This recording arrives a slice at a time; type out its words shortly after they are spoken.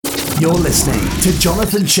You're listening to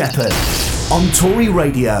Jonathan Shepherd on Tory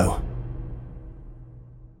Radio.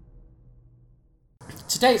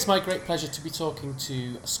 Today it's my great pleasure to be talking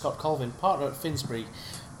to Scott Colvin, partner at Finsbury.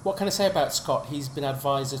 What can I say about Scott? He's been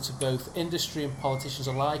advisor to both industry and politicians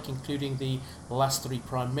alike, including the last three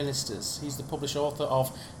Prime Ministers. He's the published author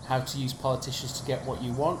of How to Use Politicians to Get What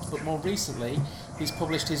You Want, but more recently he's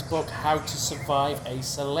published his book How to Survive a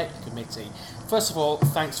Select Committee. First of all,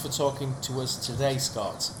 thanks for talking to us today,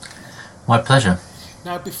 Scott. My pleasure.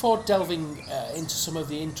 Now, before delving into some of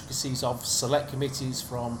the intricacies of select committees,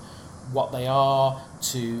 from what they are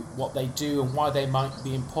to what they do and why they might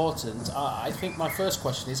be important, I think my first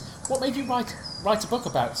question is, what made you write a book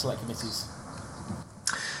about select committees?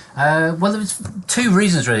 Well, there was two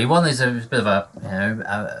reasons really. One is a bit of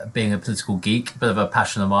a, being a political geek, a bit of a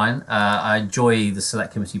passion of mine. I enjoy the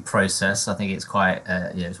select committee process. I think it's quite,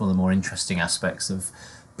 it's one of the more interesting aspects of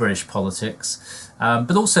British politics.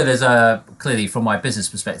 But also there's clearly from my business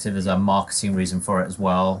perspective, there's a marketing reason for it as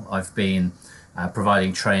well. I've been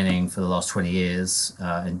providing training for the last 20 years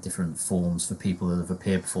in different forms for people that have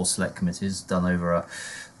appeared before select committees, done over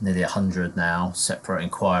nearly 100 now, separate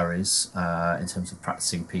inquiries in terms of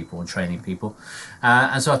practicing people and training people.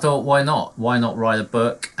 And so I thought, why not? Why not write a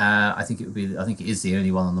book? I think it is the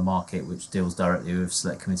only one on the market which deals directly with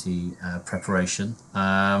select committee preparation.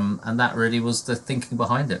 And that really was the thinking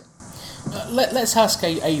behind it. Let's ask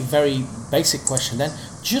a very basic question then.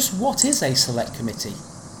 Just what is a select committee?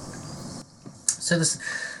 So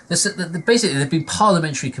basically, there've been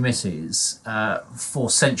parliamentary committees for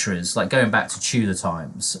centuries, like going back to Tudor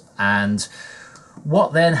times. And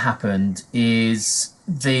what then happened is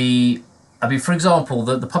for example,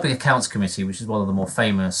 the Public Accounts Committee, which is one of the more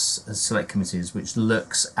famous select committees, which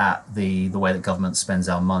looks at the way that government spends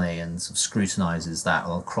our money and sort of scrutinises that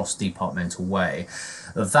in a cross-departmental way.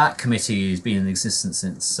 That committee has been in existence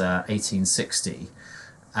since 1860.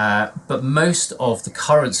 But most of the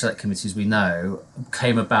current select committees we know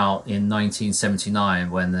came about in 1979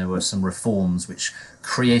 when there were some reforms which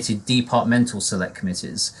created departmental select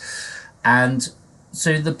committees. And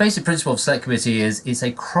so the basic principle of select committee is it's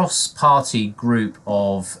a cross-party group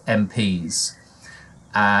of MPs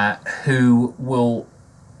who will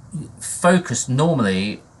focus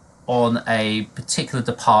normally on a particular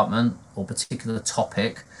department or particular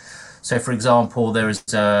topic. So, for example, there is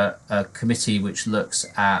a committee which looks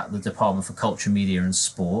at the Department for Culture, Media and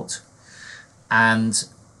Sport. And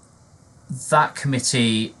that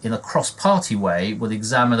committee, in a cross-party way, will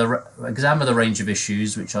examine the range of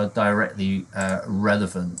issues which are directly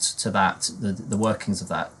relevant to the workings of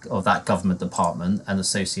that government department and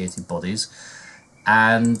associated bodies.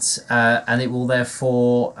 And it will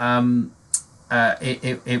therefore...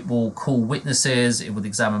 It will call witnesses, it will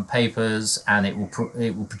examine papers, and it will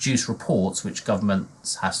produce reports which government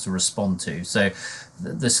has to respond to. So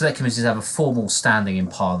the select committees have a formal standing in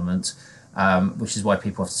Parliament, which is why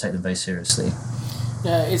people have to take them very seriously.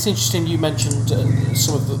 Yeah, it's interesting you mentioned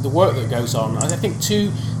some of the work that goes on. I think to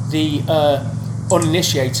the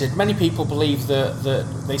uninitiated, many people believe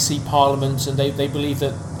that they see Parliament and they believe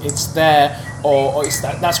that it's there or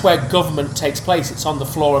that's where government takes place. It's on the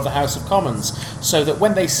floor of the House of Commons, so that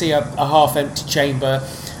when they see a half-empty chamber,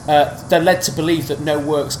 they're led to believe that no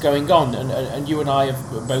work's going on. And you and I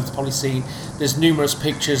have both probably seen there's numerous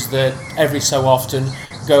pictures that every so often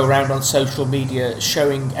go around on social media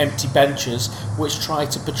showing empty benches which try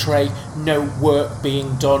to portray no work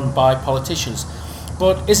being done by politicians.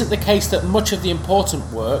 But isn't the case that much of the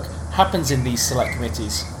important work happens in these select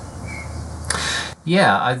committees?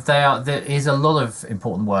 Yeah, there is a lot of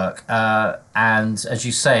important work, and as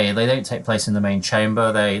you say, they don't take place in the main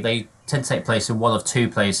chamber. They tend to take place in one of two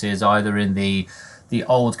places, either in the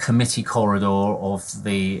old committee corridor of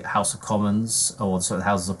the House of Commons or the sort of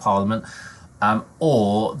Houses of Parliament,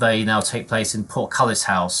 or they now take place in Portcullis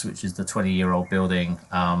House, which is the 20-year-old building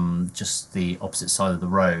just the opposite side of the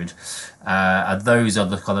road. And those are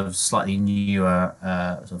the kind of slightly newer,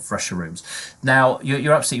 sort of fresher rooms. Now,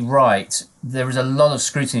 you're absolutely right. There is a lot of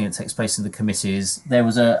scrutiny that takes place in the committees. There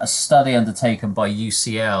was a study undertaken by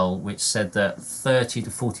UCL which said that 30 to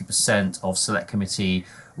 40% of select committee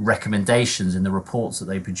recommendations in the reports that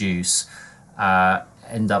they produce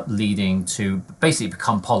end up leading to basically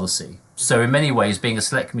become policy. So in many ways, being a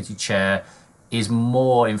select committee chair is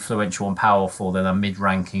more influential and powerful than a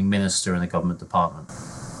mid-ranking minister in a government department.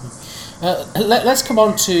 Let's come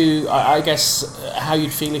on to, I guess, how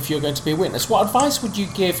you'd feel if you're going to be a witness. What advice would you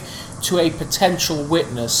give to a potential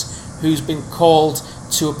witness who's been called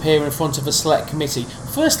to appear in front of a select committee?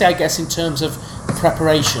 Firstly, I guess, in terms of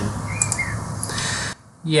preparation.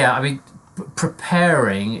 Yeah, I mean,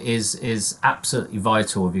 preparing is absolutely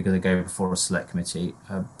vital if you're going to go before a select committee,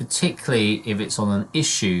 particularly if it's on an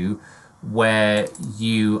issue where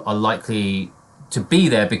you are likely to be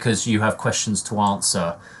there because you have questions to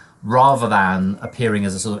answer, rather than appearing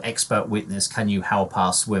as a sort of expert witness. Can you help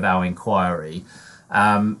us with our inquiry?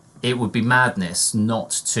 It would be madness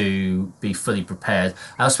not to be fully prepared.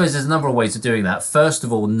 And I suppose there's a number of ways of doing that. First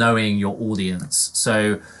of all, knowing your audience.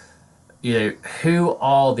 So, who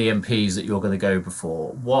are the MPs that you're going to go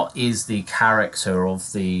before? What is the character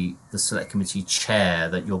of the select committee chair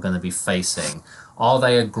that you're going to be facing? Are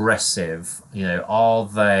they aggressive? Are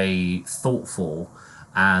they thoughtful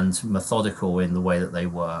and methodical in the way that they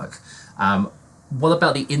work? What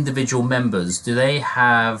about the individual members? Do they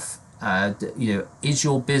have, is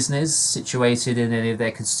your business situated in any of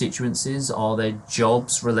their constituencies? Are there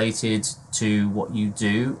jobs related to what you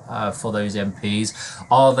do for those MPs?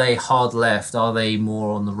 Are they hard left? Are they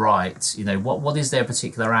more on the right? What is their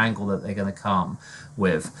particular angle that they're going to come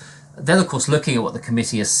with? Then, of course, looking at what the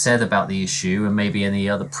committee has said about the issue and maybe any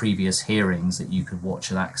other previous hearings that you could watch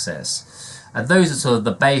and access. And those are sort of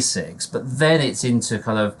the basics. But then it's into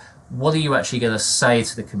kind of, what are you actually going to say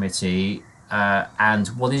to the committee? And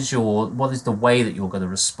what is the way that you're going to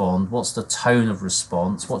respond? What's the tone of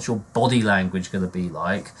response? What's your body language going to be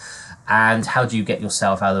like? And how do you get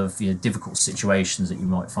yourself out of difficult situations that you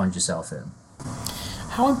might find yourself in?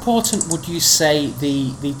 How important would you say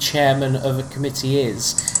the chairman of a committee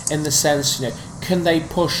is, in the sense, can they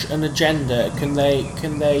push an agenda? Can they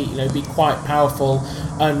be quite powerful?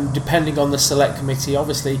 And depending on the select committee,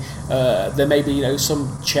 obviously there may be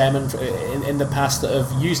some chairmen in the past that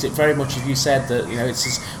have used it very much, as you said, that it's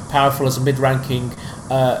as powerful as a mid-ranking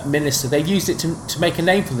minister. They've used it to make a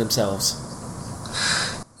name for themselves.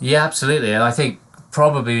 Yeah, absolutely. And I think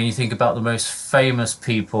probably when you think about the most famous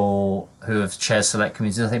people who have chaired select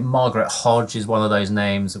committees, I think Margaret Hodge is one of those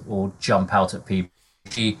names that will jump out at people.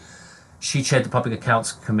 She chaired the Public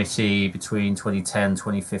Accounts Committee between 2010 and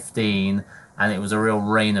 2015, and it was a real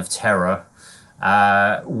reign of terror,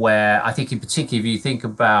 where I think in particular, if you think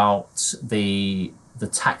about the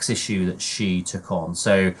tax issue that she took on,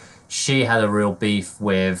 so she had a real beef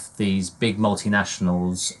with these big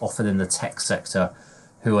multinationals, often in the tech sector,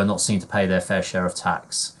 who are not seen to pay their fair share of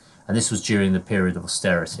tax. And this was during the period of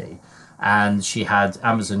austerity. And she had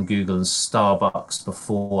Amazon, Google, and Starbucks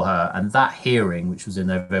before her. And that hearing, which was in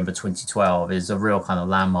November 2012, is a real kind of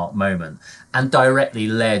landmark moment, and directly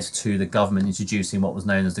led to the government introducing what was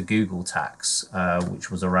known as the Google tax,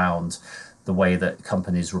 which was around the way that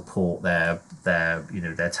companies report their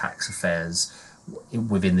tax affairs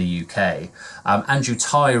within the UK. Andrew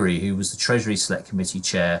Tyree, who was the Treasury Select Committee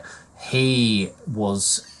chair, he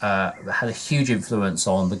had a huge influence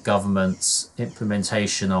on the government's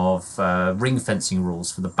implementation of ring fencing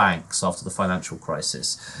rules for the banks after the financial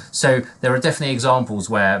crisis. So there are definitely examples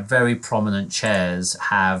where very prominent chairs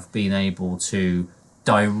have been able to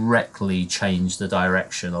directly change the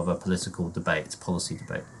direction of a political debate, policy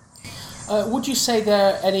debate. Would you say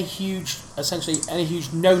there are any huge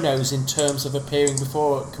no-nos in terms of appearing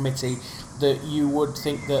before a committee that you would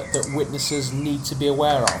think that witnesses need to be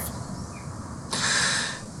aware of?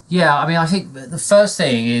 Yeah, I mean, I think the first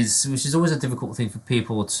thing is, which is always a difficult thing for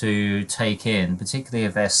people to take in, particularly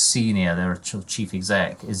if they're senior, they're a chief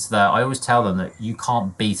exec, is that I always tell them that you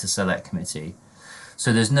can't beat a select committee.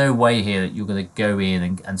 So there's no way here that you're going to go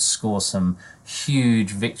in and score some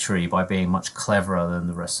huge victory by being much cleverer than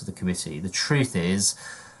the rest of the committee. The truth is,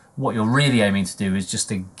 what you're really aiming to do is just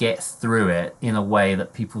to get through it in a way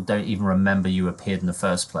that people don't even remember you appeared in the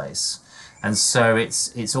first place. And so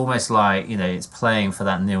it's almost like, it's playing for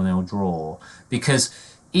that 0-0 draw, because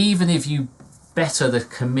even if you better the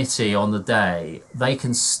committee on the day, they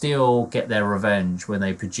can still get their revenge when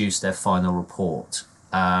they produce their final report.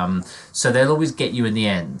 So they'll always get you in the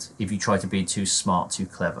end if you try to be too smart, too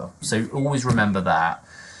clever. So always remember that.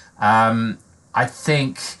 I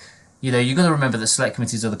think, you've got to remember that select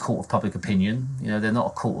committees are the court of public opinion. They're not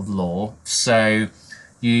a court of law. So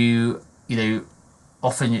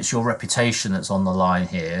often it's your reputation that's on the line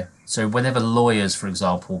here. So whenever lawyers, for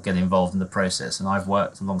example, get involved in the process, and I've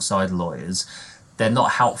worked alongside lawyers, they're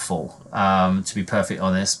not helpful, to be perfectly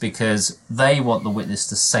honest, because they want the witness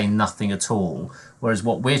to say nothing at all. Whereas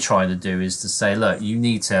what we're trying to do is to say, look, you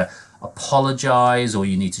need to apologize, or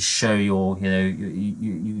you need to show your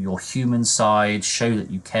human side, show that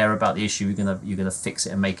you care about the issue. You're gonna fix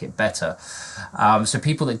it and make it better. So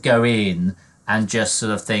people that go in and just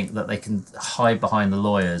sort of think that they can hide behind the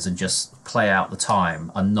lawyers and just play out the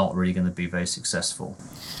time are not really going to be very successful.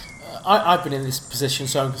 I've been in this position,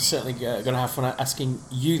 so I'm certainly going to have fun asking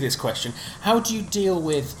you this question. How do you deal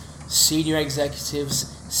with senior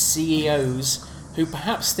executives, CEOs, who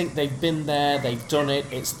perhaps think they've been there, they've done it,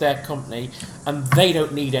 it's their company, and they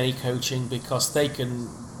don't need any coaching because they can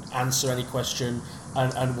answer any question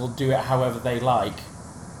and will do it however they like.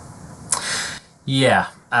 Yeah,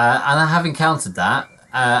 and I have encountered that.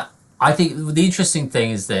 I think the interesting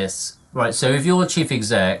thing is this, right? So if you're a chief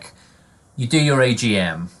exec, you do your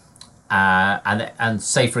AGM, and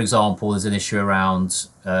say, for example, there's an issue around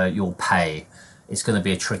your pay. It's going to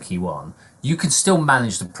be a tricky one. You can still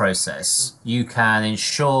manage the process. You can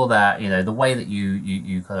ensure that, the way that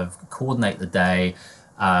you kind of coordinate the day,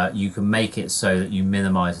 you can make it so that you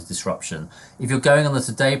minimize the disruption. If you're going on the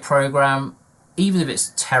Today program, even if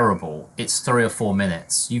it's terrible, it's 3 or 4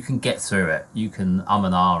 minutes. You can get through it. You can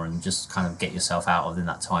and ah and just kind of get yourself out of in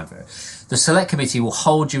that time period. The select committee will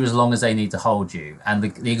hold you as long as they need to hold you. And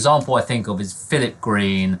the example I think of is Philip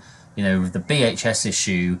Green, with the BHS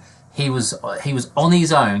issue. He was on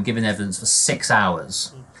his own giving evidence for 6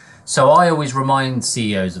 hours. So I always remind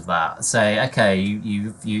CEOs of that. Say, okay,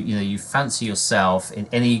 you fancy yourself in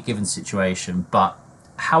any given situation, but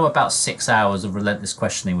how about 6 hours of relentless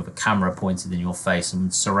questioning with a camera pointed in your face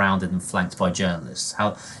and surrounded and flanked by journalists?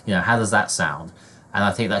 How does that sound? And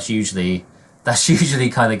I think that's usually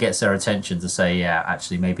kind of gets their attention to say, yeah,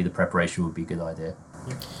 actually maybe the preparation would be a good idea.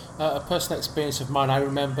 A personal experience of mine, I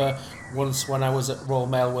remember once when I was at Royal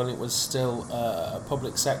Mail when it was still a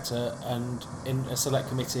public sector, and in a select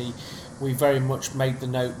committee we very much made the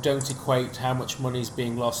note, don't equate how much money is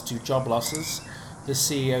being lost to job losses. The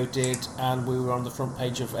CEO did, and we were on the front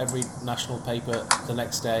page of every national paper the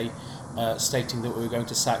next day stating that we were going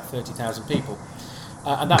to sack 30,000 people.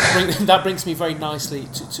 And that brings me very nicely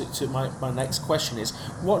to my next question is,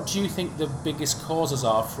 what do you think the biggest causes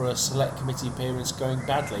are for a select committee appearance going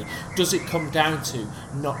badly? Does it come down to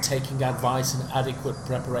not taking advice and adequate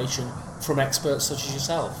preparation from experts such as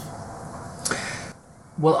yourself?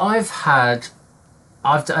 Well, as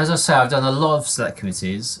I say, I've done a lot of select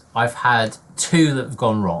committees. I've had 2 that have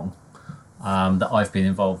gone wrong that I've been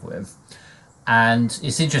involved with. And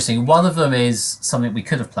it's interesting. One of them is something we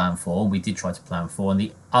could have planned for, and we did try to plan for, and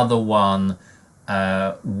the other one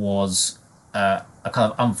was a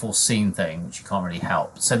kind of unforeseen thing, which you can't really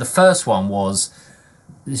help. So the first one was,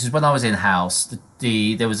 this is when I was in house.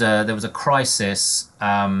 There was a crisis,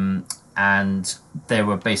 and there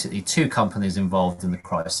were basically 2 companies involved in the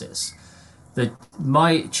crisis.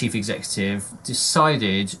 My chief executive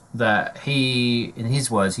decided that in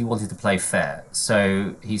his words, he wanted to play fair.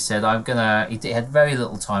 So he said, he had very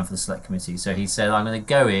little time for the select committee. So he said, I'm going to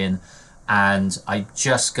go in and I'm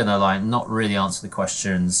just going to not really answer the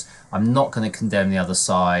questions. I'm not going to condemn the other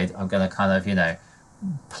side. I'm going to kind of,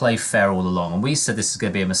 play fair all along. And we said this is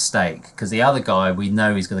going to be a mistake because the other guy, we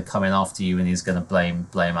know he's going to come in after you and he's going to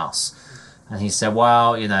blame us. And he said,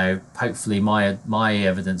 well, hopefully my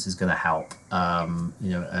evidence is going to help,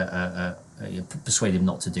 persuade him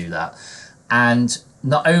not to do that. And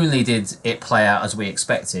not only did it play out as we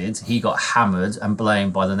expected, he got hammered and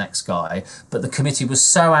blamed by the next guy, but the committee was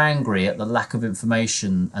so angry at the lack of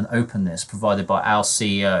information and openness provided by our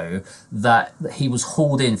CEO that he was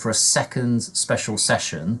hauled in for a second special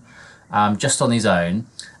session just on his own.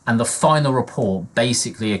 And the final report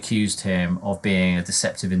basically accused him of being a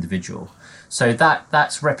deceptive individual. So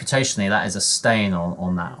that's reputationally, that is a stain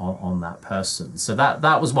on that person. So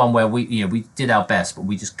that was one where we did our best, but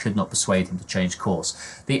we just could not persuade him to change course.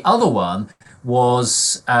 The other one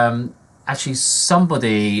was actually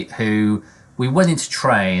somebody who we went into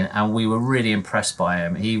train and we were really impressed by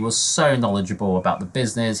him. He was so knowledgeable about the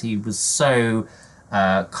business. He was so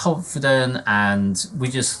confident, and we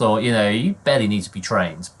just thought, you barely need to be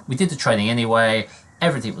trained. We did the training anyway.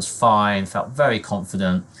 Everything was fine. Felt very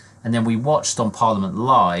confident. And then we watched on Parliament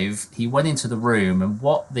Live. He went into the room, and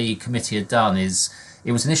what the committee had done is,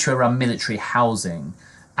 it was an issue around military housing,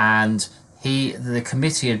 and the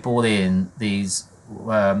committee had brought in these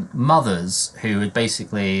mothers who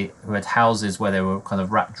had houses where there were kind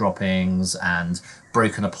of rat droppings and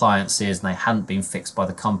broken appliances, and they hadn't been fixed by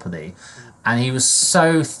the company. And he was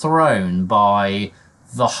so thrown by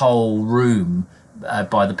the whole room,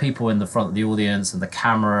 by the people in the front of the audience and the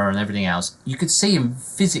camera and everything else. You could see him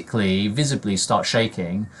visibly start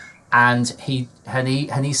shaking, and he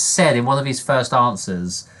said in one of his first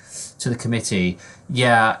answers to the committee,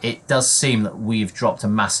 yeah, it does seem that we've dropped a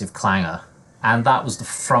massive clanger. And that was the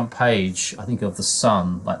front page, I think, of The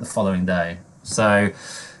Sun, the following day. So,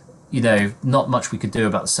 not much we could do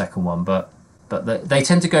about the second one, but they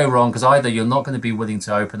tend to go wrong because either you're not going to be willing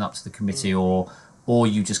to open up to the committee, or or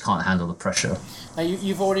you just can't handle the pressure. Now,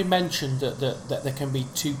 you've already mentioned that there can be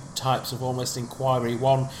two types of almost inquiry.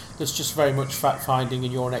 One that's just very much fact-finding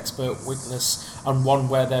and you're an expert witness, and one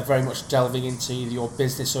where they're very much delving into either your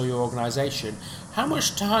business or your organisation. How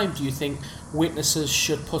much time do you think witnesses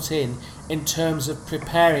should put in terms of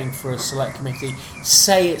preparing for a select committee?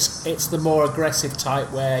 Say it's the more aggressive type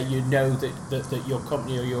where you know that your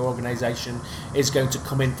company or your organisation is going to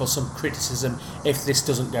come in for some criticism if this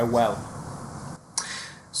doesn't go well.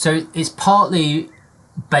 So it's partly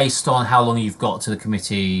based on how long you've got to the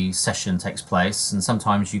committee session takes place, and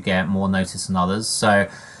sometimes you get more notice than others. So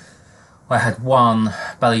I had one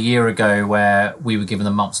about a year ago where we were given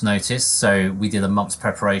a month's notice, so we did a month's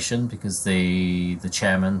preparation because the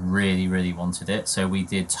chairman really wanted it. So we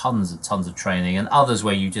did tons of training, and others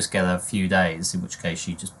where you just get a few days, in which case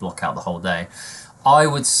you just block out the whole day. I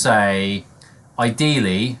would say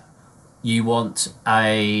ideally you want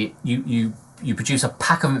you produce a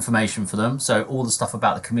pack of information for them, so all the stuff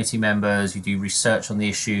about the committee members, you do research on the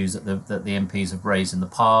issues that the MPs have raised in the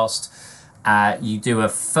past. You do a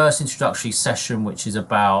first introductory session, which is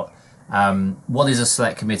about what is a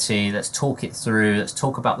select committee, let's talk it through, let's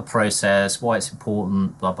talk about the process, why it's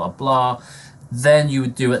important, blah, blah, blah. Then you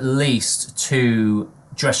would do at least 2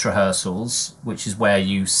 dress rehearsals, which is where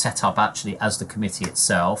you set up actually as the committee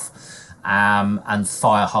itself, and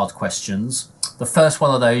fire hard questions. The first one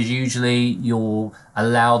of those, usually you'll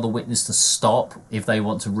allow the witness to stop if they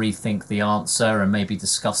want to rethink the answer and maybe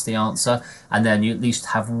discuss the answer. And then you at least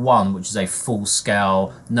have one, which is a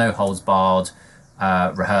full-scale, no-holds-barred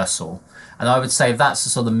rehearsal. And I would say that's the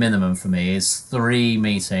sort of minimum for me, is 3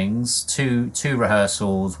 meetings, two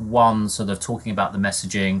rehearsals, one sort of talking about the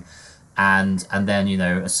messaging, and then,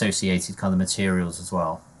 associated kind of materials as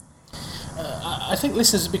well. I think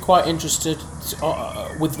listeners would be quite interested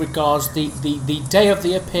with regards the day of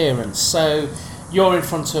the appearance. So you're in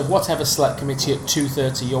front of whatever select committee at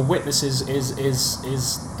 2:30. Your witness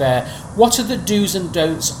is there. What are the do's and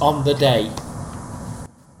don'ts on the day?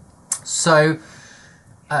 So,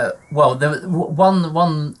 the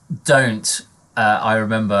one don't I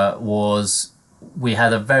remember was we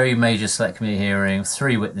had a very major select committee hearing,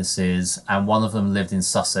 3 witnesses, and one of them lived in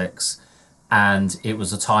Sussex. And it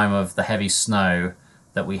was a time of the heavy snow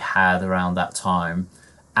that we had around that time.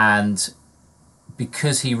 And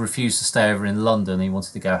because he refused to stay over in London, he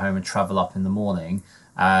wanted to go home and travel up in the morning.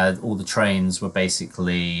 All the trains were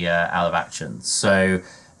basically out of action. So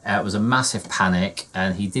it was a massive panic,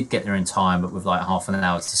 and he did get there in time, but with like half an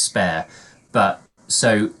hour to spare. But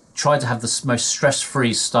so tried to have the most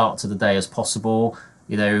stress-free start to the day as possible.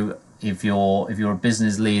 If you're a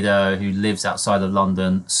business leader who lives outside of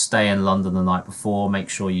London, stay in London the night before. Make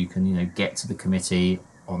sure you can get to the committee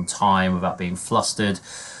on time without being flustered.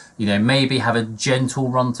 Maybe have a gentle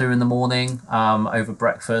run through in the morning over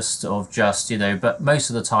breakfast of just But most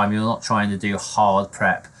of the time you're not trying to do hard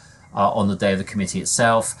prep on the day of the committee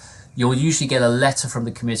itself. You'll usually get a letter from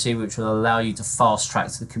the committee which will allow you to fast track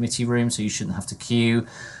to the committee room, so you shouldn't have to queue.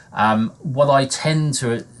 What I tend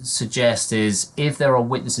to suggest is if there are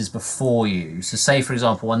witnesses before you, so say for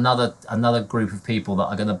example another group of people that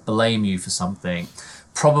are going to blame you for something,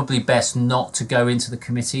 probably best not to go into the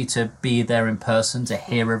committee to be there in person to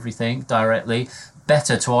hear everything directly.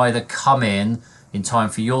 Better to either come in time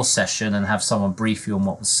for your session and have someone brief you on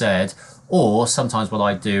what was said, or sometimes what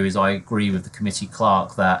I do is I agree with the committee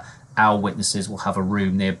clerk that our witnesses will have a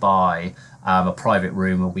room nearby, a private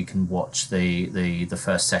room where we can watch the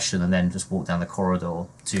first session and then just walk down the corridor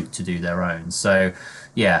to do their own. So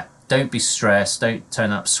yeah, don't be stressed, don't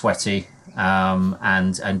turn up sweaty,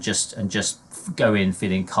 and just go in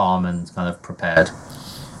feeling calm and kind of prepared.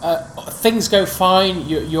 Things go fine.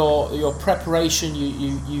 Your preparation,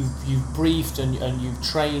 you've briefed and you've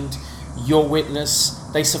trained your witness.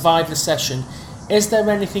 They survive the session. Is there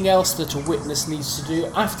anything else that a witness needs to do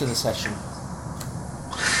after the session?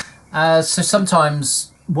 So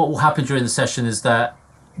sometimes what will happen during the session is that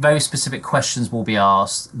very specific questions will be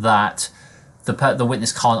asked that the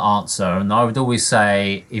witness can't answer. And I would always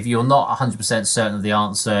say, if you're not 100% certain of the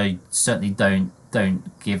answer, certainly don't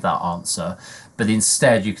give that answer. But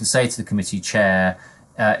instead, you can say to the committee chair,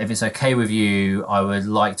 if it's okay with you, I would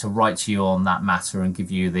like to write to you on that matter and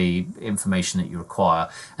give you the information that you require.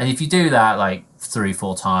 And if you do that like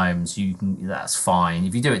 3-4 times, that's fine.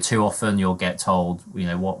 If you do it too often, you'll get told,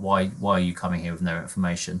 why are you coming here with no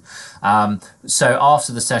information? So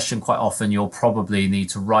after the session, quite often you'll probably need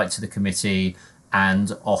to write to the committee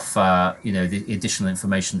and offer, the additional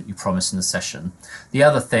information that you promised in the session. The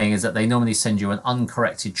other thing is that they normally send you an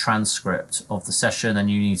uncorrected transcript of the session,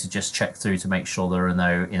 and you need to just check through to make sure there are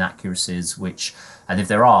no inaccuracies, and if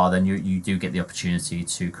there are, then you do get the opportunity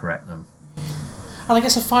to correct them. And I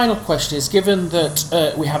guess a final question is, given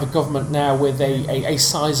that we have a government now with a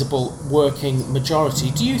sizable working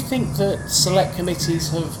majority, do you think that select committees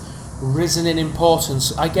have risen in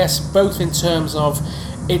importance? I guess both in terms of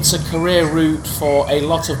it's a career route for a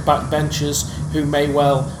lot of backbenchers who may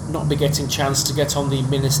well not be getting chance to get on the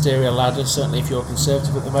ministerial ladder, certainly if you're a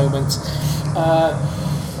Conservative at the moment.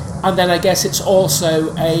 And then I guess it's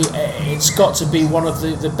also it's got to be one of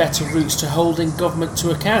the better routes to holding government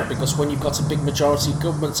to account, because when you've got a big majority,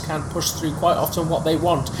 governments can push through quite often what they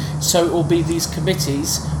want. So it will be these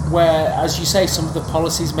committees where, as you say, some of the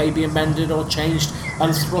policies may be amended or changed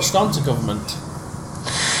and thrust onto government.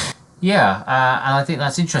 Yeah, and I think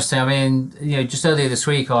that's interesting. I mean, just earlier this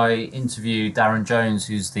week I interviewed Darren Jones,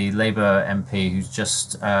 who's the Labour MP who's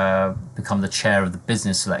just become the chair of the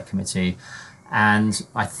Business Select Committee. And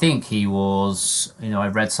I think he was, I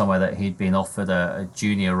read somewhere that he'd been offered a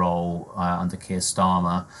junior role under Keir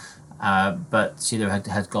Starmer, but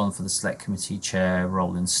had gone for the Select Committee chair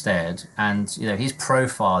role instead. And his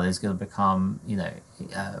profile is going to become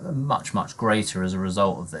much, much greater as a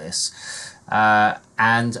result of this.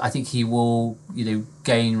 And I think he will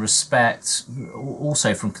gain respect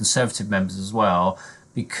also from Conservative members as well,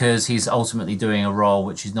 because he's ultimately doing a role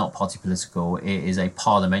which is not party political. It is a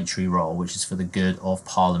parliamentary role which is for the good of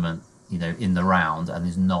Parliament in the round, and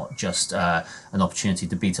is not just an opportunity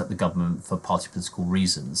to beat up the government for party political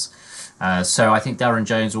reasons. So I think Darren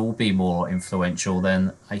Jones will be more influential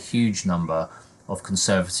than a huge number of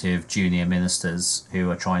Conservative junior ministers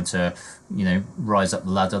who are trying to rise up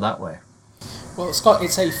the ladder that way. Well, Scott,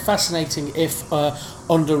 it's a fascinating, if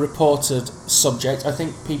underreported subject. I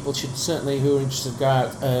think people should certainly, who are interested, go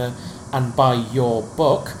out and buy your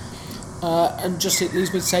book. And just it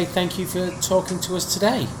leaves me to say thank you for talking to us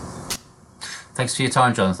today. Thanks for your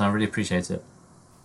time, Jonathan. I really appreciate it.